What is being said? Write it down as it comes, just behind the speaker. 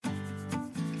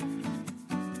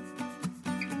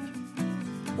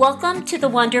Welcome to the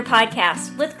Wonder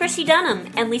Podcast with Chrissy Dunham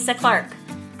and Lisa Clark.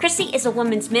 Chrissy is a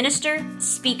women's minister,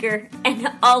 speaker,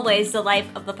 and always the life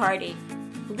of the party.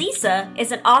 Lisa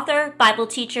is an author, Bible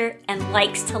teacher, and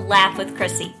likes to laugh with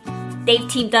Chrissy. They've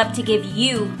teamed up to give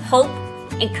you hope,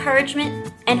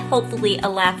 encouragement, and hopefully a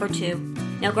laugh or two.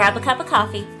 Now grab a cup of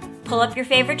coffee, pull up your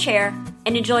favorite chair,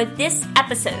 and enjoy this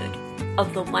episode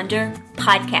of the Wonder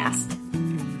Podcast.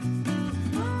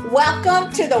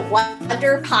 Welcome to the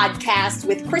Wonder Podcast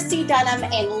with Chrissy Dunham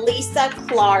and Lisa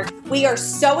Clark. We are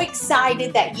so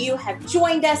excited that you have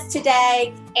joined us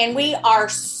today, and we are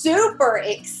super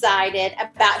excited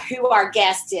about who our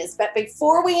guest is. But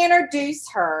before we introduce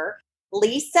her,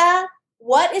 Lisa,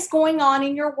 what is going on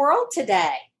in your world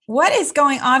today? What is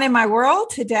going on in my world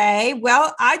today?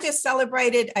 Well, I just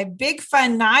celebrated a big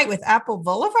fun night with Apple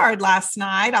Boulevard last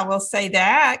night. I will say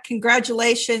that.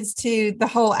 Congratulations to the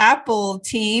whole Apple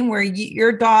team, where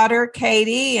your daughter,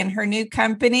 Katie, and her new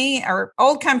company, or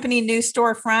old company, new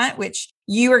storefront, which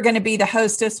you are going to be the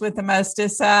hostess with the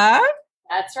mostess of.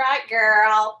 That's right,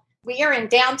 girl. We are in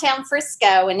downtown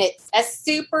Frisco, and it's a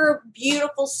super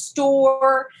beautiful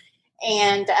store.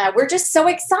 And we're just so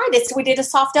excited. So we did a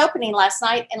soft opening last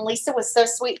night, and Lisa was so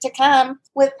sweet to come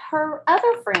with her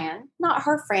other friend. Not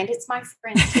her friend, it's my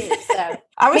friend too. So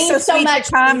I was so sweet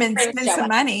to come and spend some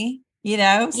money, you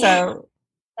know. So yeah,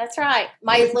 that's right.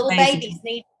 My little babies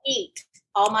need to eat.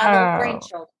 All my little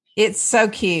grandchildren. It's so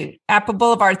cute. Apple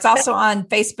Boulevard. It's also on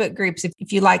Facebook groups.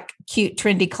 If you like cute,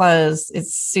 trendy clothes,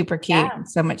 it's super cute. Yeah. And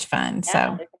so much fun.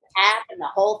 Yeah. So. App and the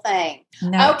whole thing.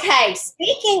 No. Okay,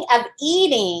 speaking of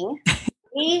eating,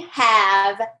 we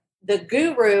have the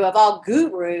guru of all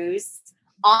gurus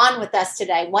on with us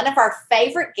today. One of our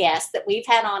favorite guests that we've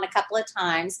had on a couple of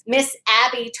times, Miss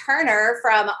Abby Turner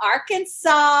from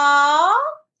Arkansas.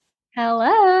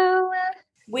 Hello.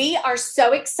 We are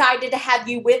so excited to have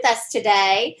you with us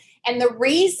today. And the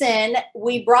reason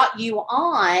we brought you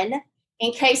on,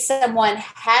 in case someone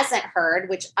hasn't heard,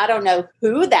 which I don't know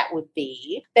who that would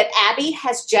be, that Abby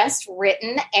has just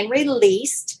written and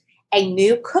released a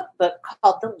new cookbook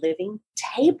called The Living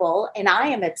Table, and I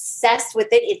am obsessed with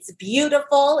it. It's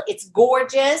beautiful. It's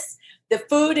gorgeous. The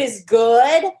food is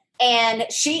good, and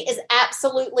she is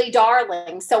absolutely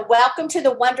darling. So welcome to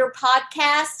the Wonder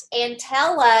Podcast, and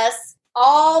tell us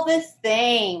all the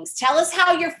things. Tell us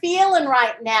how you're feeling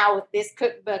right now with this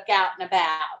cookbook out and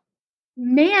about.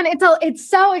 Man, it's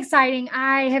so exciting.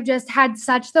 I have just had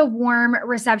such the warm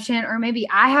reception, or maybe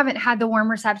I haven't had the warm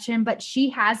reception, but she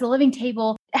has. The Living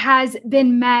Table has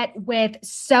been met with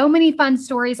so many fun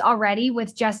stories already,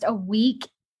 with just a week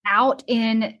out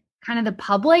in kind of the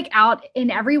public, out in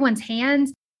everyone's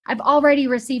hands. I've already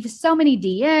received so many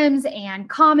DMs and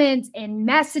comments and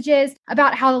messages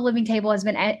about how the Living Table has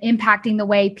been impacting the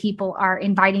way people are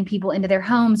inviting people into their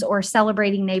homes or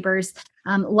celebrating neighbors,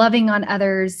 loving on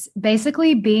others,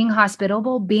 basically being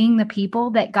hospitable, being the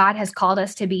people that God has called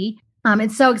us to be.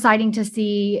 It's so exciting to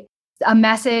see a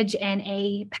message and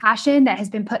a passion that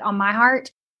has been put on my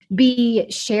heart be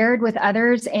shared with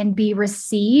others and be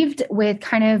received with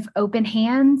kind of open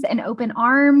hands and open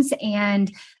arms. And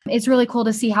it's really cool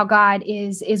to see how God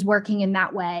is working in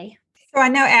that way. So I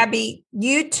know, Abby,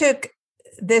 you took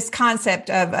this concept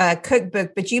of a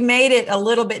cookbook, but you made it a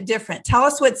little bit different. Tell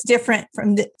us what's different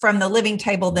from the Living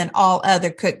Table than all other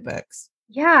cookbooks.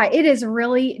 Yeah, it is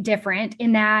really different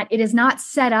in that it is not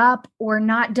set up or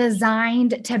not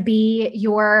designed to be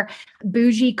your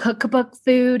bougie cookbook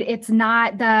food. It's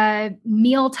not the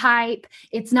meal type.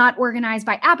 It's not organized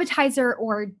by appetizer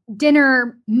or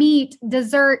dinner, meat,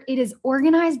 dessert. It is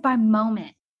organized by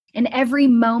moment. And every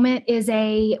moment is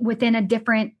within a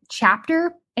different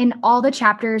chapter. And all the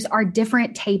chapters are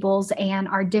different tables and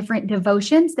are different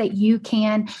devotions that you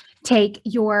can take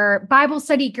your Bible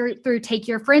study through, take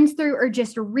your friends through, or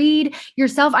just read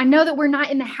yourself. I know that we're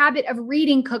not in the habit of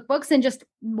reading cookbooks and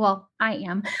well, I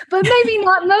am, but maybe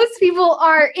not most people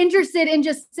are interested in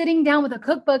just sitting down with a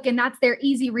cookbook and that's their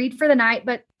easy read for the night.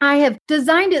 But I have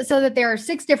designed it so that there are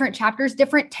 6 different chapters,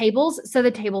 different tables. So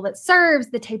the table that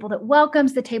serves, the table that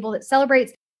welcomes, the table that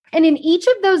celebrates. And in each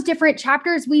of those different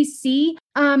chapters, we see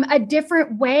a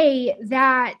different way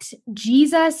that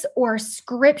Jesus or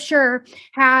Scripture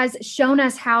has shown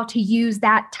us how to use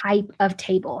that type of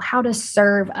table, how to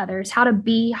serve others, how to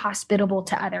be hospitable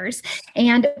to others.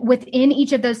 And within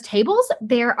each of those tables,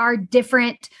 there are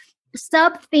different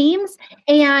sub-themes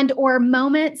or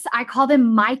moments. I call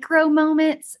them micro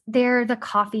moments. They're the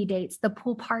coffee dates, the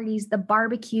pool parties, the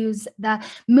barbecues, the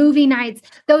movie nights,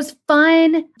 those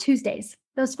fun Tuesdays.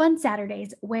 those fun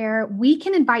Saturdays where we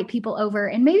can invite people over.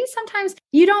 And maybe sometimes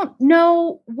you don't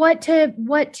know what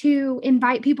to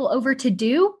invite people over to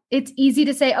do. It's easy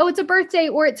to say, oh, it's a birthday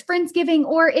or it's Friendsgiving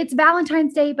or it's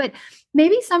Valentine's Day, but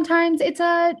maybe sometimes it's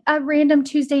a random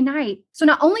Tuesday night. So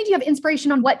not only do you have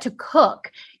inspiration on what to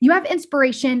cook, you have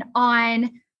inspiration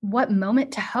on what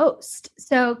moment to host.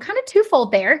 So kind of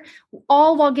twofold there,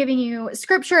 all while giving you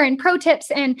scripture and pro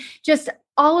tips and just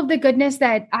all of the goodness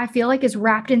that I feel like is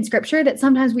wrapped in scripture that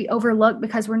sometimes we overlook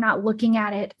because we're not looking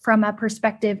at it from a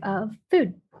perspective of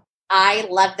food. I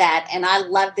love that. And I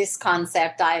love this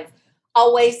concept. I've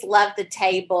always loved the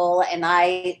table, and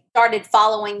I started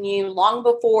following you long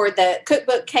before the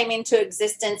cookbook came into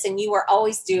existence, and you were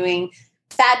always doing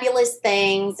fabulous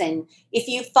things. And if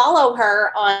you follow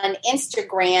her on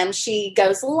Instagram, she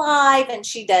goes live and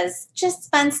she does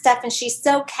just fun stuff, and she's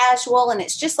so casual, and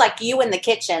it's just like you in the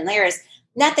kitchen. There is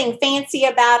nothing fancy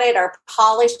about it or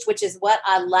polished, which is what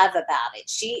I love about it.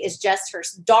 She is just her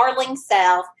darling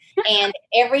self, and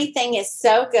everything is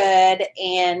so good,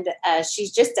 and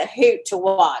she's just a hoot to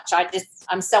watch.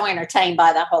 I'm so entertained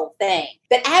by the whole thing.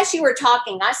 But as you were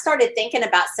talking, I started thinking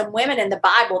about some women in the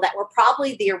Bible that were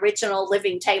probably the original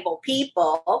living table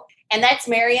people, and that's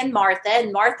Mary and Martha.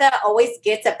 And Martha always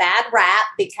gets a bad rap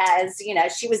because,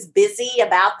 she was busy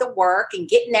about the work and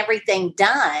getting everything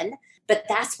done. But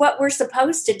that's what we're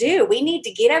supposed to do. We need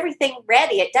to get everything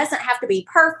ready. It doesn't have to be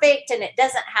perfect, and it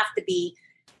doesn't have to be,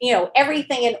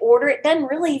 everything in order. It doesn't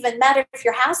really even matter if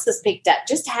your house is picked up.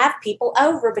 Just have people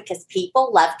over, because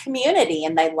people love community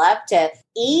and they love to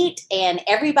eat, and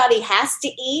everybody has to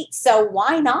eat. So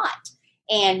why not?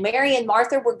 And Mary and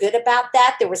Martha were good about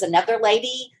that. There was another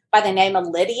lady by the name of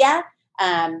Lydia.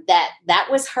 That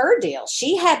was her deal.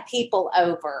 She had people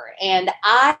over, and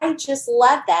I just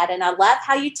love that. And I love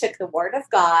how you took the word of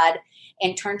God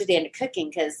and turned it into cooking,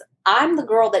 because I'm the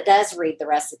girl that does read the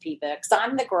recipe books.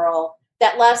 I'm the girl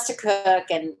that loves to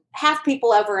cook and have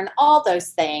people over and all those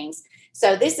things.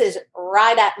 So this is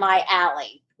right up my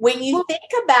alley. When you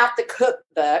think about the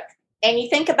cookbook and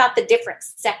you think about the different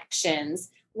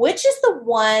sections, which is the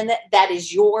one that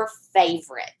is your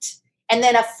favorite? And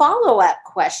then a follow-up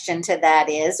question to that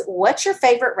is, what's your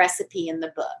favorite recipe in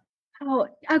the book? Oh,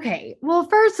 okay. Well,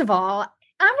 first of all,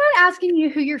 I'm not asking you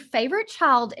who your favorite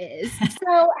child is.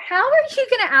 So how are you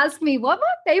going to ask me what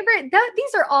my favorite?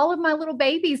 These are all of my little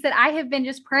babies that I have been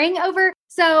just praying over.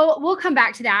 So we'll come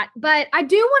back to that. But I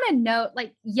do want to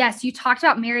note, yes, you talked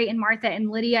about Mary and Martha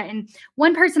and Lydia. And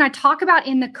one person I talk about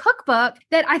in the cookbook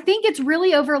that I think it's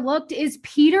really overlooked is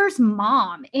Peter's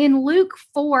mom. In Luke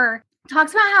 4,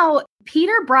 talks about how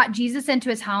Peter brought Jesus into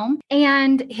his home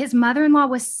and his mother-in-law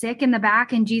was sick in the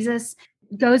back, and Jesus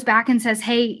goes back and says,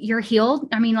 hey, you're healed.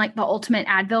 I mean, like the ultimate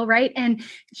Advil, right? And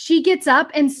she gets up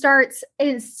and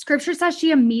scripture says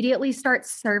she immediately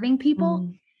starts serving people.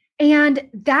 And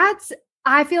that's,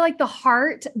 I feel like the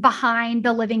heart behind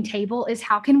the living table is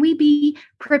how can we be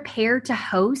prepared to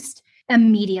host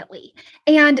immediately?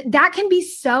 And that can be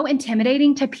so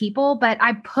intimidating to people, but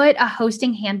I put a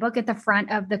hosting handbook at the front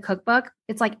of the cookbook.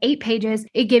 It's like 8 pages.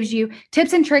 It gives you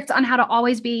tips and tricks on how to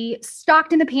always be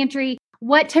stocked in the pantry,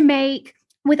 what to make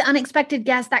with unexpected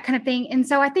guests, that kind of thing. And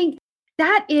so I think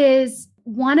that is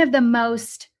one of the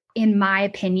most, in my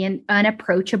opinion,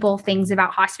 unapproachable things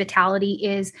about hospitality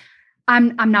is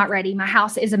I'm not ready. My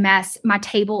house is a mess. My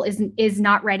table is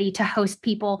not ready to host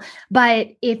people. But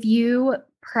if you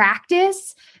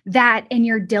practice that and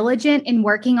you're diligent in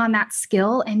working on that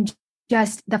skill, and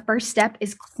just the first step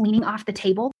is cleaning off the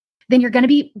table, then you're going to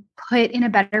be put in a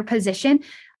better position,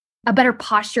 a better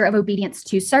posture of obedience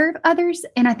to serve others.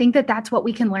 And I think that that's what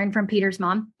we can learn from Peter's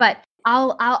mom. But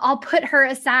I'll put her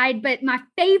aside. But my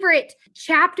favorite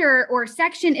chapter or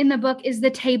section in the book is the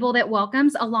table that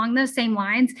welcomes, along those same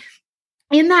lines.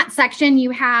 In that section, you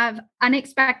have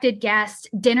unexpected guests,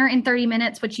 dinner in 30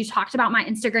 minutes, which you talked about my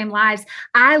Instagram lives.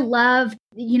 I love,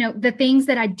 the things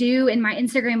that I do in my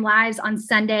Instagram lives on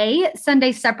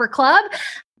Sunday Supper Club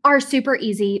are super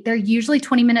easy. They're usually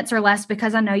 20 minutes or less,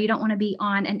 because I know you don't want to be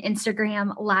on an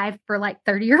Instagram live for like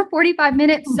 30 or 45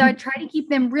 minutes. So I try to keep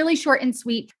them really short and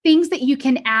sweet. Things that you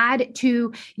can add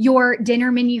to your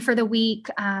dinner menu for the week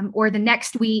or the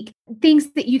next week.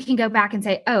 Things that you can go back and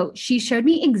say, oh, she showed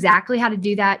me exactly how to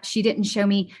do that. She didn't show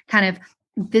me kind of,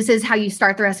 this is how you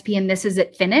start the recipe and this is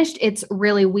it finished. It's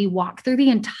really, we walk through the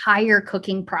entire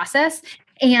cooking process.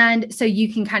 And so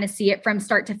you can kind of see it from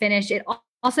start to finish. It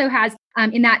also has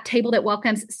in that table that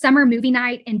welcomes summer movie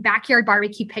night and backyard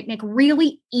barbecue picnic,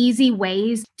 really easy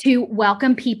ways to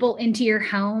welcome people into your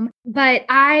home. But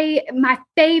my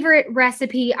favorite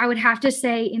recipe, I would have to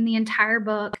say in the entire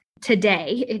book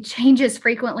today. It changes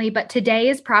frequently, but today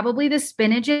is probably the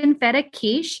spinach and feta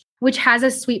quiche, which has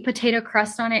a sweet potato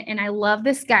crust on it. And I love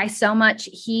this guy so much.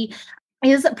 He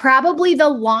is probably the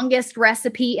longest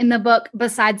recipe in the book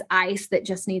besides ice that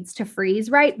just needs to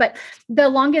freeze, right? But the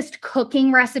longest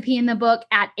cooking recipe in the book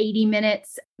at 80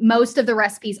 minutes. Most of the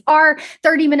recipes are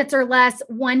 30 minutes or less,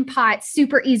 one pot,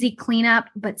 super easy cleanup,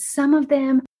 but some of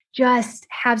them just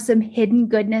have some hidden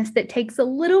goodness that takes a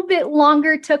little bit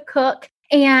longer to cook.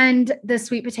 And the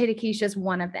sweet potato quiche is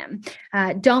one of them.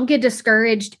 Don't get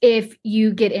discouraged if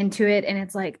you get into it and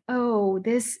it's like, oh,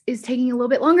 this is taking a little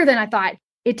bit longer than I thought.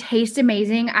 It tastes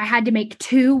amazing. I had to make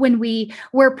 2 when we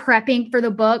were prepping for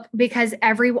the book because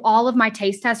all of my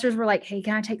taste testers were like, hey,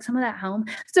 can I take some of that home?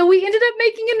 So we ended up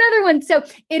making another one. So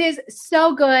it is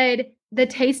so good. The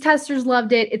taste testers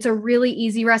loved it. It's a really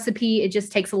easy recipe. It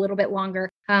just takes a little bit longer.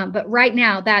 But right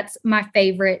now, that's my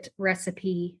favorite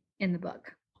recipe in the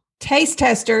book. Taste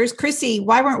testers. Chrissy,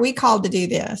 why weren't we called to do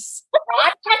this?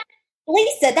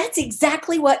 Lisa, that's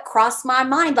exactly what crossed my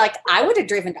mind. Like, I would have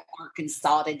driven to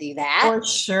Arkansas to do that. For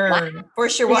sure. Wow. For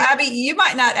sure. Well, Abby, you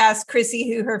might not ask Chrissy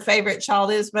who her favorite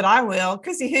child is, but I will.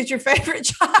 Chrissy, who's your favorite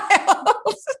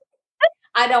child?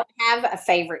 I don't have a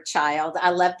favorite child. I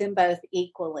love them both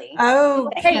equally.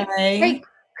 Okay. Hey,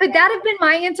 could that have been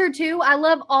my answer too? I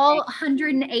love all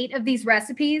 108 of these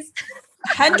recipes.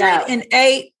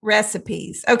 108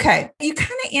 recipes. Okay. You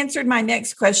kind of answered my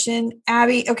next question,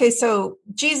 Abby. Okay. So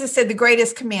Jesus said the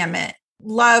greatest commandment,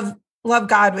 love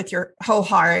God with your whole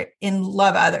heart and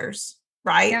love others,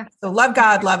 right? Yeah. So love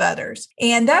God, love others.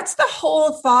 And that's the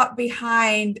whole thought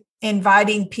behind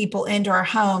inviting people into our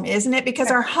home, isn't it?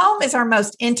 Because our home is our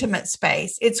most intimate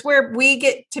space. It's where we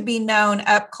get to be known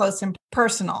up close and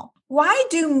personal. Why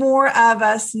do more of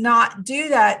us not do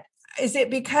that? Is it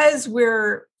because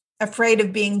we're afraid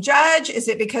of being judged? Is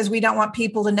it because we don't want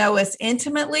people to know us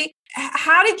intimately?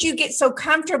 How did you get so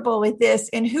comfortable with this?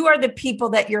 And who are the people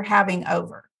that you're having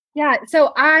over? Yeah.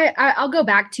 So I'll go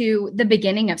back to the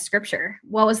beginning of scripture.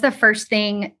 What was the first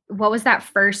thing? What was that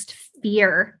first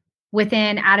fear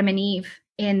within Adam and Eve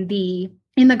in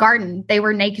the garden? They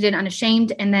were naked and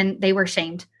unashamed, and then they were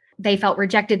shamed. They felt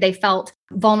rejected. They felt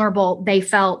vulnerable. They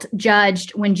felt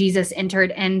judged when Jesus entered.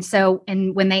 And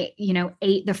when they,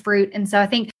 ate the fruit. And so I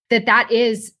think that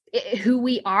is who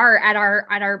we are at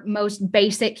our most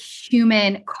basic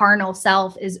human carnal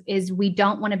self is we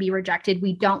don't want to be rejected.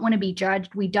 We don't want to be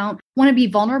judged. We don't want to be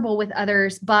vulnerable with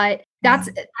others. But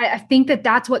I think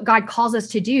that's what God calls us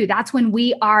to do. That's when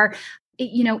we are,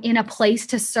 in a place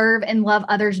to serve and love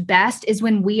others best is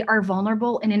when we are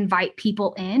vulnerable and invite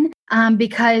people in,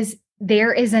 because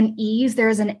there is an ease, there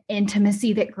is an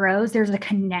intimacy that grows. There's a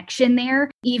connection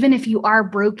there. Even if you are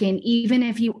broken, even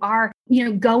if you are,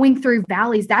 going through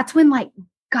valleys, that's when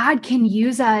God can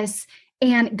use us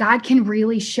and God can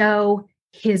really show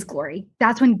his glory.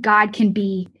 That's when God can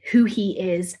be who he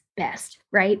is best,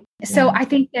 right? Yeah. So I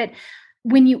think that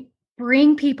when you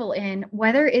bring people in,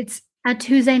 whether it's a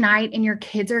Tuesday night and your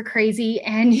kids are crazy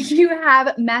and you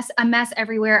have a mess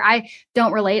everywhere. I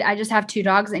don't relate. I just have 2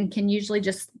 dogs and can usually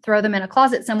just throw them in a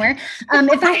closet somewhere.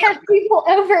 If I have people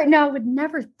over, no, I would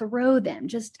never throw them.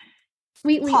 Just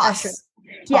sweetly usher.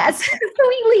 Yes,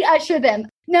 sweetly usher them.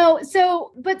 No,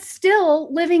 but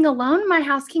still living alone, my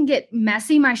house can get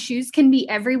messy. My shoes can be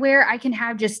everywhere. I can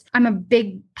have I'm a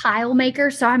big pile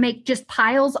maker. So I make just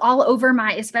piles all over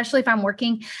especially if I'm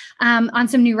working on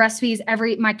some new recipes,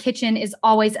 my kitchen is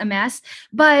always a mess.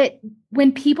 But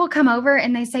when people come over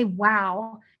and they say,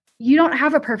 wow, you don't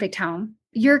have a perfect home.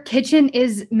 Your kitchen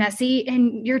is messy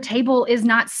and your table is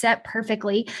not set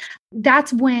perfectly.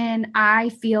 That's when I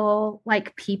feel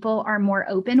like people are more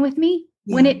open with me.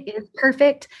 Yeah. When it is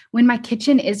perfect, when my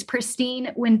kitchen is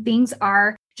pristine, when things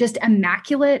are just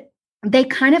immaculate, they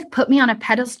kind of put me on a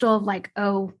pedestal of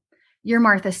oh, you're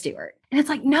Martha Stewart. And it's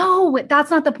no,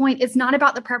 that's not the point. It's not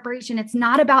about the preparation. It's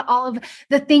not about all of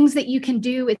the things that you can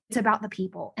do. It's about the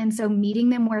people. And so meeting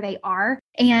them where they are.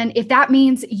 And if that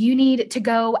means you need to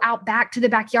go out back to the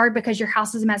backyard because your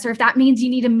house is a mess, or if that means you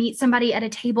need to meet somebody at a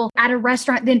table at a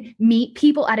restaurant, then meet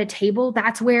people at a table.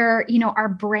 That's where, our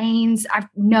brains, I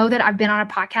know that I've been on a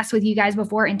podcast with you guys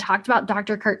before and talked about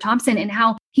Dr. Kurt Thompson and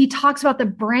how he talks about the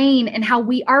brain and how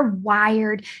we are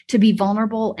wired to be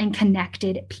vulnerable and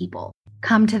connected people.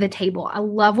 Come to the table. I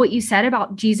love what you said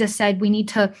about Jesus said we need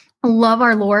to love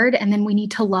our Lord and then we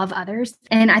need to love others.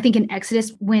 And I think in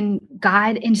Exodus, when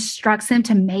God instructs them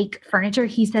to make furniture,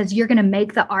 he says, you're going to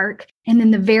make the ark. And then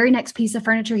the very next piece of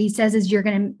furniture he says is you're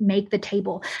going to make the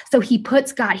table. So he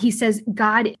says,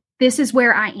 God, this is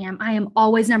where I am. I am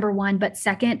always number one. But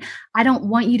second, I don't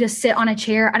want you to sit on a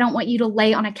chair. I don't want you to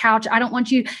lay on a couch. I don't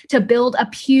want you to build a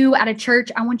pew at a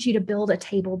church. I want you to build a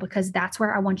table, because that's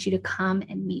where I want you to come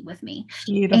and meet with me.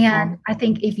 Beautiful. And I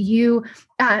think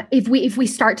if we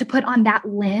start to put on that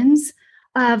lens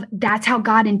of that's how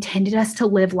God intended us to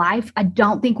live life, I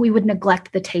don't think we would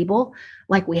neglect the table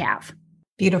like we have.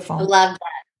 Beautiful. I love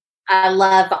that. I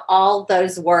love all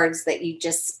those words that you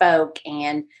just spoke.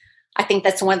 And I think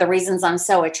that's one of the reasons I'm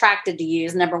so attracted to you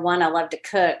is, number one, I love to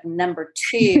cook. Number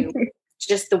two,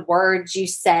 just the words you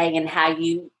say and how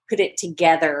you put it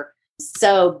together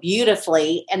so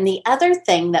beautifully. And the other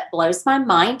thing that blows my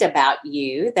mind about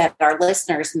you that our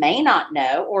listeners may not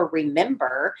know or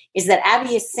remember is that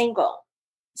Abby is single.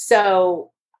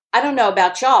 So I don't know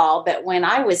about y'all, but when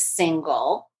I was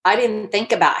single, I didn't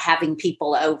think about having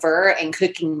people over and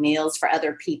cooking meals for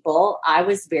other people. I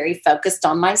was very focused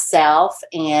on myself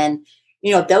and,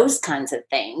 those kinds of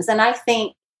things. And I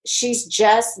think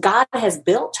God has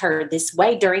built her this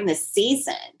way during this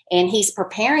season. And he's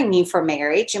preparing you for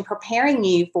marriage and preparing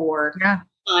you for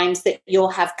times that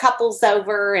you'll have couples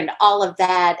over and all of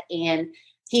that. And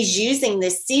he's using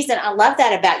this season. I love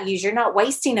that about you. You're not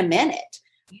wasting a minute.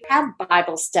 You have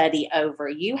Bible study over.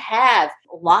 You have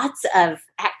lots of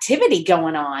activity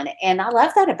going on. And I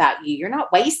love that about you. You're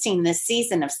not wasting this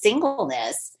season of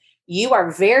singleness. You are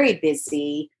very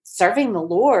busy serving the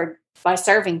Lord by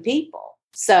serving people.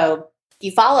 So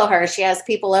you follow her. She has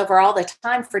people over all the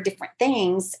time for different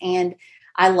things. And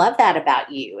I love that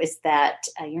about you, is that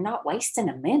you're not wasting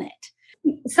a minute.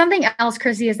 Something else,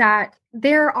 Chrissy, is that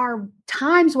there are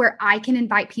times where I can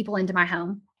invite people into my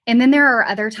home. And then there are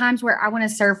other times where I want to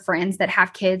serve friends that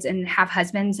have kids and have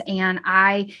husbands. And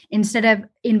instead of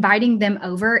inviting them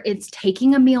over, it's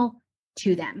taking a meal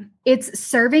to them. It's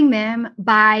serving them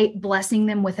by blessing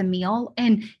them with a meal.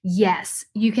 And yes,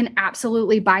 you can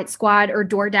absolutely Bite Squad or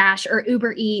DoorDash or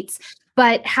Uber Eats.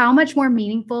 But how much more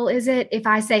meaningful is it if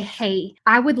I say, hey,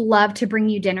 I would love to bring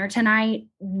you dinner tonight.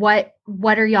 What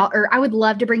are y'all, or I would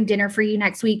love to bring dinner for you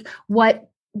next week. What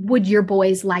would your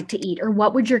boys like to eat, or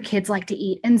what would your kids like to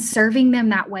eat, and serving them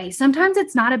that way. Sometimes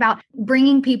it's not about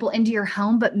bringing people into your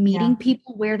home, but meeting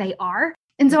people where they are.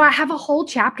 And so I have a whole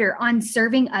chapter on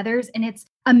serving others, and it's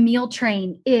a meal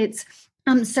train. It's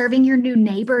serving your new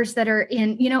neighbors that are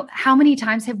in, how many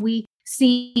times have we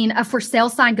seen a for sale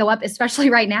sign go up, especially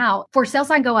right now, for sale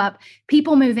sign go up,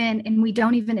 people move in and we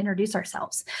don't even introduce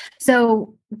ourselves.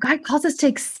 So God calls us to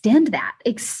extend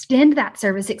that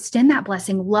service, extend that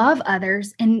blessing, love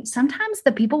others. And sometimes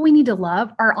the people we need to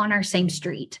love are on our same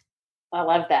street. I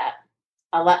love that.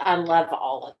 I love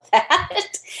all of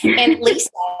that. And Lisa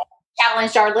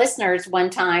challenged our listeners one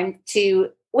time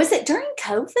was it during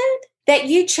COVID that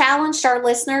you challenged our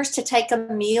listeners to take a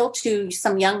meal to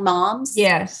some young moms?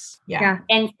 Yes. Yeah.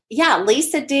 And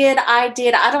Lisa did. I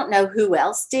did. I don't know who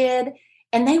else did.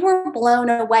 And they were blown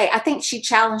away. I think she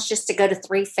challenged us to go to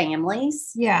 3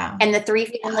 families. Yeah. And the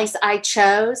 3 families I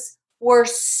chose were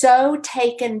so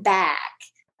taken back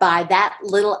by that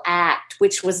little act,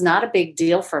 which was not a big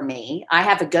deal for me. I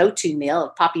have a go-to meal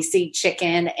of poppy seed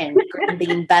chicken and green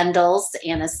bean bundles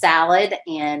and a salad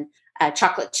and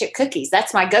chocolate chip cookies.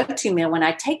 That's my go-to meal when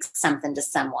I take something to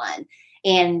someone.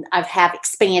 And I have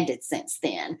expanded since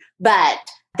then. But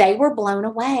they were blown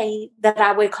away that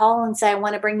I would call and say, I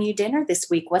want to bring you dinner this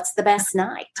week. What's the best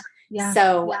night? Yeah.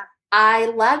 So I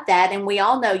love that. And we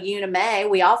all know Una May.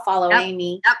 We all follow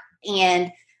Amy.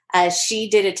 And she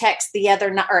did a text the other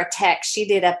night, or a text. She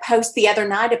did a post the other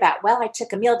night about, I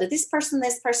took a meal to this person,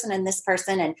 and this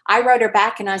person. And I wrote her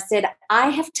back and I said, I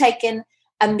have taken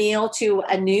a meal to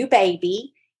a new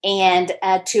baby and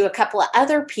to a couple of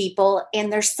other people.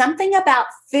 And there's something about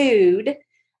food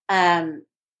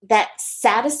that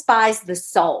satisfies the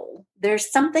soul.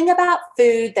 There's something about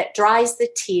food that dries the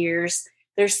tears.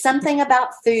 There's something about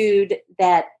food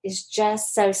that is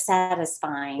just so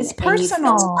satisfying. It's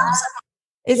personal.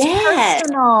 It's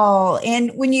personal.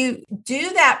 And when you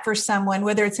do that for someone,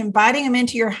 whether it's inviting them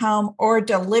into your home or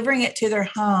delivering it to their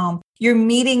home, you're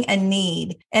meeting a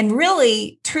need. And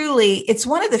really, truly, it's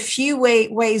one of the few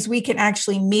ways we can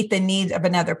actually meet the needs of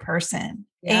another person.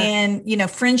 Yeah.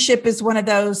 And, friendship is one of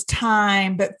those,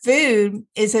 time, but food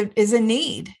is a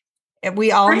need.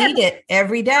 We all need it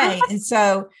every day. And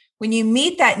so when you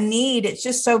meet that need, it's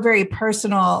just so very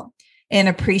personal and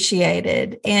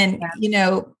appreciated. And,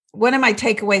 one of my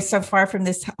takeaways so far from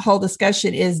this whole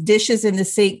discussion is dishes in the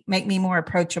sink make me more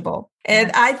approachable.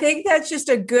 And I think that's just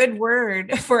a good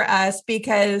word for us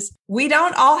because we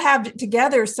don't all have it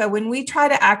together. So when we try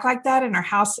to act like that in our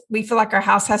house, we feel like our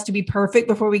house has to be perfect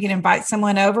before we can invite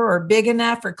someone over, or big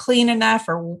enough or clean enough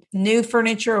or new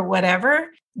furniture or whatever.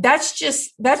 That's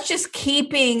just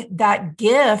keeping that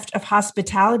gift of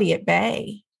hospitality at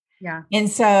bay. Yeah. And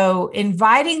so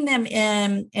inviting them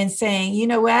in and saying, you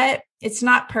know what? It's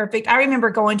not perfect. I remember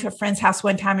going to a friend's house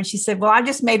one time and she said, well, I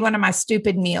just made one of my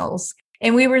stupid meals.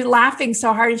 And we were laughing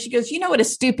so hard. And she goes, you know what a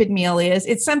stupid meal is?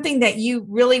 It's something that you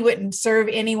really wouldn't serve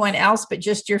anyone else but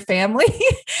just your family.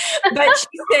 But she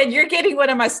said, you're getting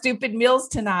one of my stupid meals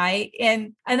tonight.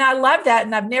 And I love that.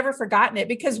 And I've never forgotten it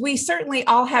because we certainly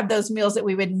all have those meals that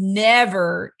we would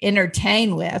never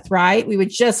entertain with, right? We would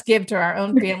just give to our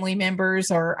own family members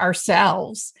or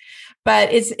ourselves. But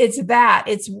it's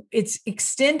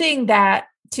extending that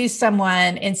to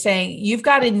someone and saying, you've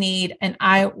got a need and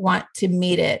I want to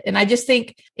meet it. And I just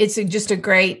think it's a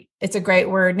great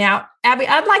word. Now, Abby,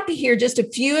 I'd like to hear just a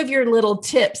few of your little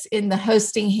tips in the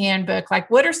hosting handbook. Like,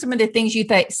 what are some of the things you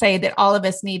say that all of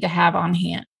us need to have on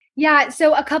hand? Yeah.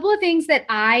 So a couple of things that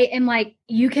I am like,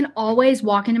 you can always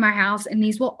walk into my house and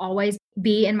these will always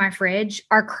be in my fridge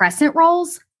are crescent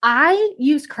rolls. I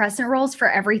use crescent rolls for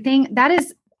everything. That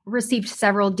is received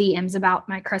several DMs about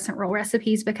my crescent roll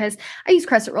recipes because I use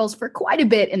crescent rolls for quite a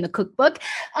bit in the cookbook.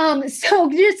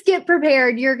 So just get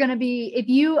prepared. You're going to be, if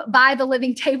you buy the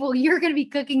Living Table, you're going to be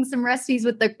cooking some recipes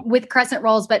with crescent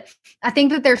rolls. But I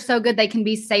think that they're so good. They can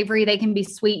be savory. They can be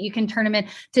sweet. You can turn them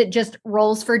into just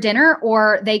rolls for dinner,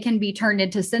 or they can be turned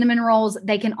into cinnamon rolls.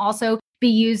 They can also be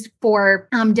used for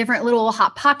different little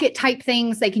hot pocket type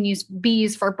things. They can be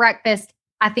used for breakfast.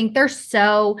 I think they're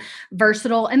so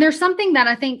versatile. And there's something that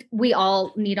I think we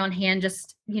all need on hand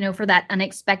just, for that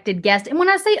unexpected guest. And when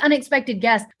I say unexpected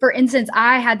guest, for instance,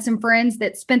 I had some friends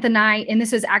that spent the night, and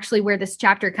this is actually where this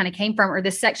chapter kind of came from, or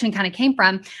this section kind of came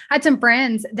from. I had some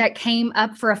friends that came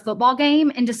up for a football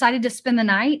game and decided to spend the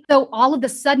night. So all of a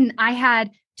sudden I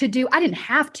didn't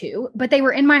have to, but they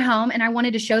were in my home and I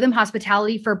wanted to show them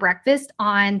hospitality for breakfast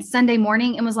on Sunday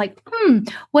morning and was like,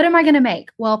 what am I going to make?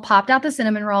 Well, popped out the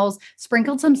cinnamon rolls,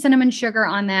 sprinkled some cinnamon sugar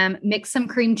on them, mixed some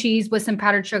cream cheese with some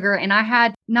powdered sugar. And I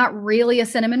had not really a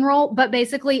cinnamon roll, but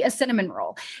basically a cinnamon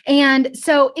roll. And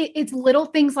so it's little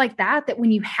things like that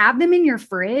when you have them in your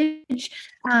fridge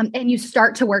and you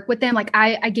start to work with them, like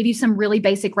I give you some really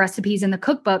basic recipes in the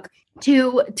cookbook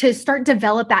to start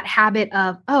develop that habit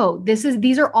of,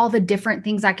 these are all the different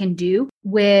things I can do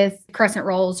with crescent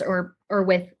rolls or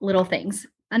with little things.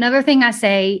 Another thing I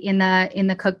say in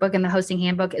the cookbook and the hosting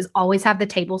handbook is always have the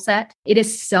table set. It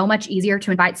is so much easier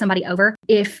to invite somebody over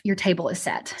if your table is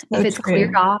set, if it's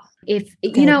cleared off,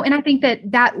 and I think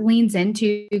that leans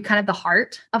into kind of the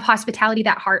heart of hospitality,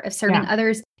 that heart of serving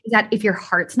others, is that if your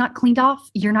heart's not cleaned off,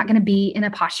 you're not going to be in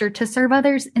a posture to serve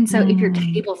others. And so if your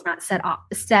table's not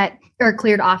set or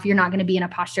cleared off, you're not going to be in a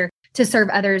posture to serve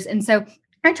others. And so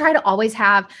I try to always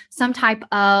have some type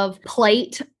of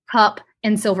plate, cup,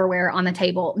 and silverware on the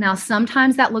table. Now,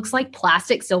 sometimes that looks like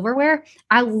plastic silverware.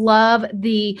 I love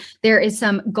there is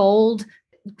some gold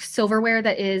silverware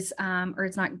that is, or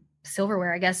it's not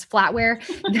silverware, I guess, flatware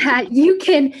that you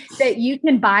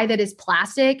can buy that is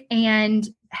plastic, and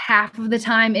half of the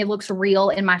time it looks real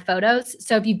in my photos.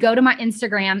 So if you go to my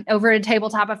Instagram over at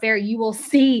Tabletop Affair, you will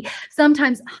see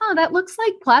sometimes, that looks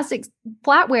like plastic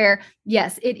flatware.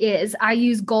 Yes, it is. I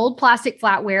use gold plastic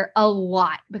flatware a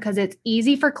lot because it's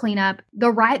easy for cleanup.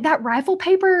 That rifle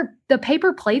paper, the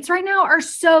paper plates right now are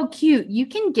so cute. You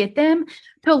can get them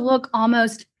to look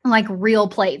almost like real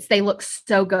plates. They look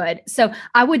so good. So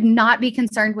I would not be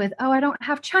concerned with, I don't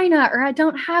have china or I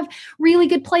don't have really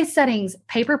good place settings.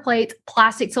 Paper plates,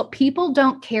 plastic. So people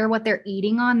don't care what they're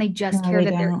eating on. They just care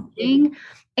that they're eating.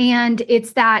 And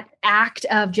it's that act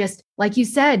of just, like you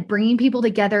said, bringing people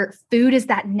together. Food is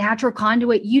that natural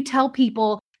conduit. You tell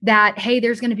people that, hey,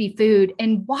 there's going to be food,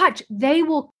 and watch, they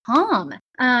will come.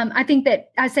 I think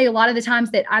that I say a lot of the times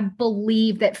that I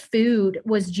believe that food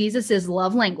was Jesus's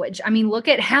love language. I mean, look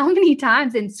at how many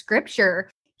times in scripture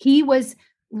he was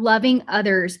loving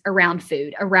others around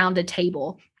food, around a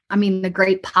table. I mean, the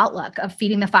great potluck of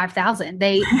feeding the 5,000,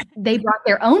 they brought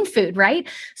their own food, right?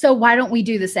 So why don't we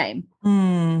do the same?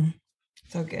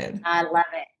 So good. I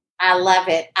love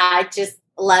it. I just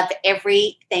love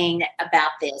everything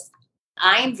about this.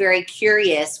 I'm very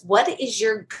curious. What is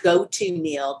your go-to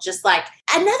meal? Just like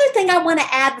another thing I want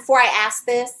to add before I ask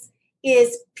this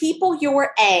is people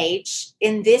your age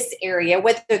in this area,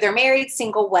 whether they're married,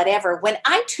 single, whatever. When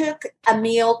I took a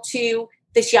meal to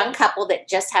this young couple that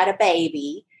just had a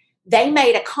baby, they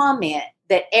made a comment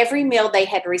that every meal they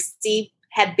had received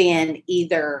had been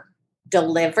either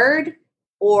delivered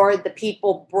or the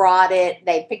people brought it,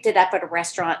 they picked it up at a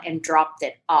restaurant and dropped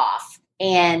it off.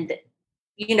 And,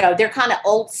 they're kind of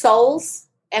old souls.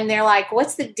 And they're like,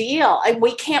 what's the deal? And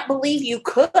we can't believe you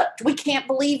cooked. We can't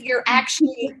believe you're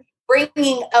actually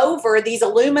bringing over these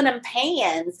aluminum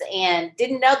pans and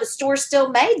didn't know the store still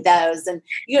made those. And,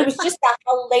 it was just a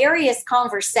hilarious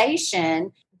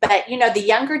conversation. But, the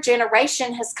younger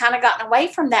generation has kind of gotten away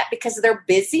from that because they're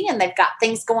busy and they've got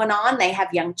things going on. They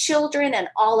have young children and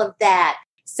all of that.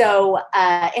 So,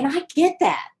 and I get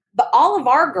that. But all of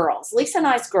our girls, Lisa and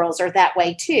I's girls, are that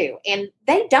way too. And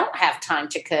they don't have time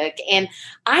to cook. And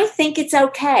I think it's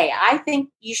okay. I think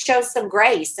you show some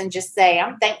grace and just say,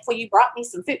 I'm thankful you brought me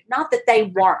some food. Not that they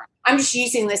weren't. I'm just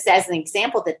using this as an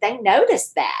example that they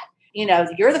noticed that.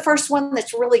 You're the first one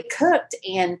that's really cooked.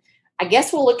 And I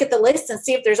guess we'll look at the list and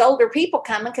see if there's older people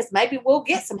coming, because maybe we'll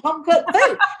get some home cooked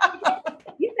food.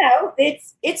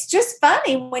 It's just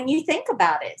funny when you think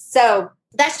about it. So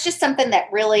that's just something that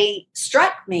really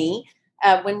struck me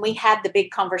when we had the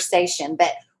big conversation.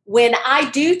 But when I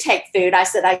do take food, I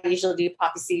said I usually do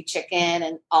poppy seed chicken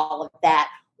and all of that.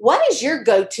 What is your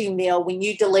go-to meal when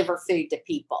you deliver food to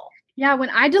people? Yeah, when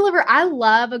I deliver, I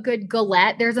love a good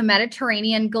galette. There's a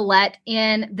Mediterranean galette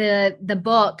in the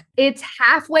book. It's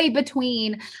halfway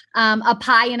between a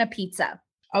pie and a pizza.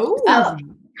 Oh.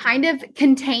 Kind of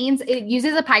it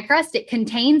uses a pie crust. It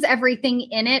contains everything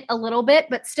in it a little bit,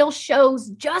 but still shows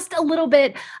just a little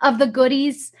bit of the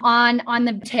goodies on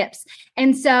the tips.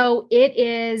 And so it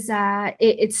is,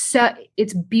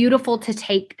 it's beautiful to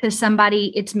take to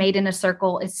somebody. It's made in a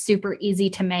circle. It's super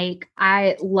easy to make.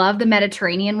 I love the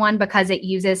Mediterranean one because it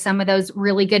uses some of those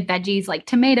really good veggies like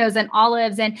tomatoes and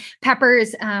olives and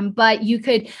peppers. But you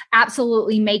could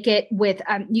absolutely make it with,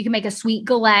 you can make a sweet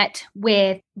galette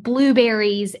with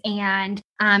blueberries and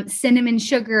cinnamon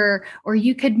sugar, or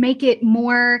you could make it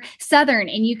more Southern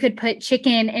and you could put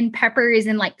chicken and peppers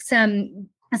and like some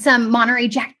Monterey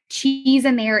Jack cheese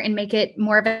in there and make it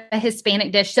more of a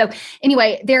Hispanic dish. So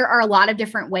anyway, there are a lot of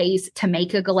different ways to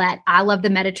make a galette. I love the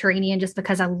Mediterranean just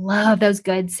because I love those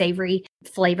good savory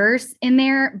flavors in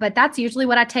there, but that's usually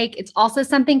what I take. It's also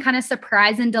something kind of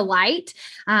surprise and delight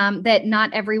that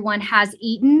not everyone has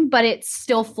eaten, but it's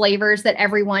still flavors that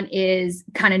everyone is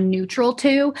kind of neutral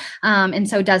to. And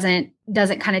so doesn't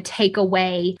kind of take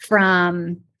away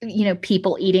from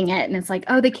people eating it. And it's like,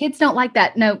 oh, the kids don't like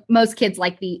that. No, most kids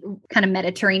like the kind of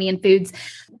Mediterranean foods.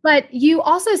 But you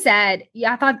also said,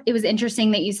 I thought it was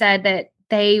interesting that you said that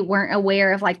they weren't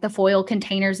aware of like the foil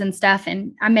containers and stuff.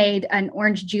 And I made an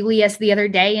orange Julius the other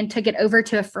day and took it over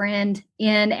to a friend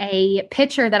in a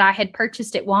pitcher that I had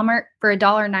purchased at Walmart for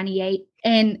 $1.98.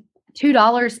 And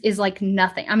 $2 is like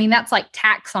nothing. I mean, that's like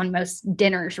tax on most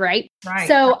dinners, right? Right.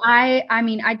 So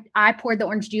I poured the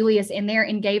orange Julius in there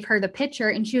and gave her the pitcher,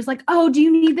 and she was like, "Oh, do you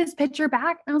need this pitcher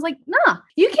back?" And I was like, "Nah,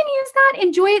 you can use that.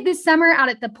 Enjoy it this summer out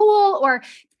at the pool, or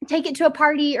take it to a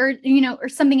party, or or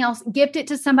something else. Gift it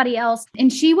to somebody else."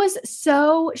 And she was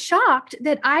so shocked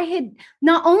that I had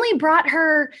not only brought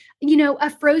her, a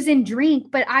frozen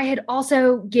drink, but I had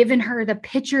also given her the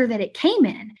pitcher that it came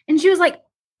in, and she was like,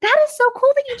 "That is so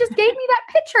cool that you just gave me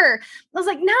that picture." I was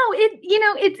like, "No,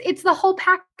 it's the whole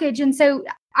package." And so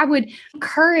I would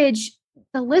encourage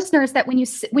the listeners that when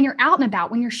you're out and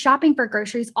about, when you're shopping for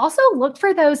groceries, also look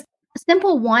for those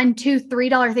simple $1, $2,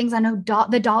 $3 things. I know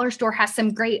the dollar store has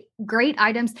some great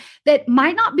items that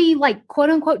might not be like quote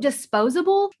unquote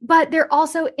disposable, but they're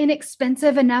also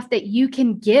inexpensive enough that you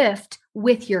can gift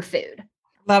with your food.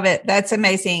 Love it. That's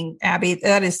amazing, Abby.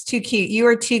 That is too cute. You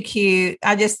are too cute.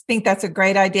 I just think that's a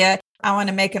great idea. I want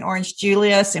to make an orange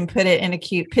Julius and put it in a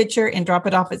cute pitcher and drop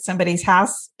it off at somebody's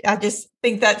house. I just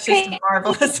think that's just a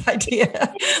marvelous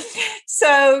idea.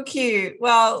 So cute.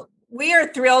 Well, we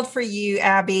are thrilled for you,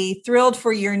 Abby, thrilled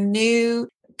for your new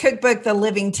cookbook, The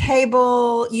Living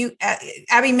Table.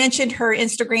 Abby mentioned her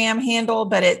Instagram handle,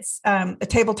 but it's a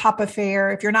tabletop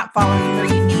affair. If you're not following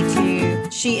her, you need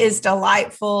to. She is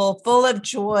delightful, full of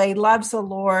joy, loves the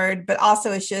Lord, but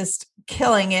also is just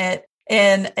killing it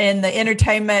in the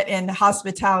entertainment and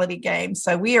hospitality game.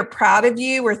 So we are proud of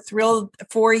you. We're thrilled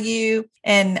for you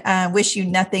and wish you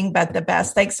nothing but the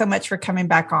best. Thanks so much for coming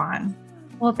back on.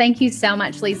 Well, thank you so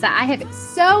much, Lisa. I have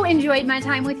so enjoyed my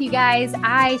time with you guys.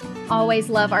 I always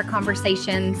love our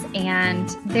conversations and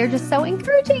they're just so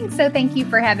encouraging. So thank you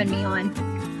for having me on.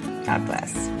 God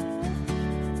bless.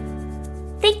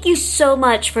 Thank you so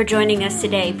much for joining us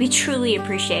today. We truly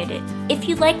appreciate it. If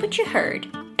you like what you heard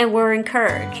and were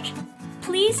encouraged,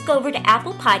 please go over to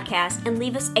Apple Podcasts and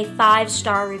leave us a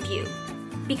 5-star review.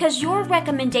 because your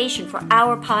recommendation for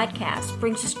our podcast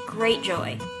brings us great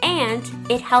joy and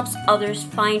it helps others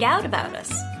find out about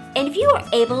us. And if you are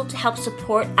able to help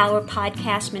support our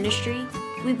podcast ministry,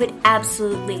 we would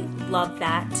absolutely love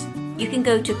that. You can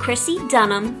go to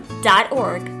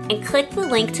chrissydunham.org and click the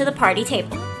link to the party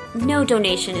table. No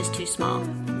donation is too small.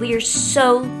 We are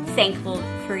so thankful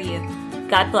for you.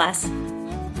 God bless.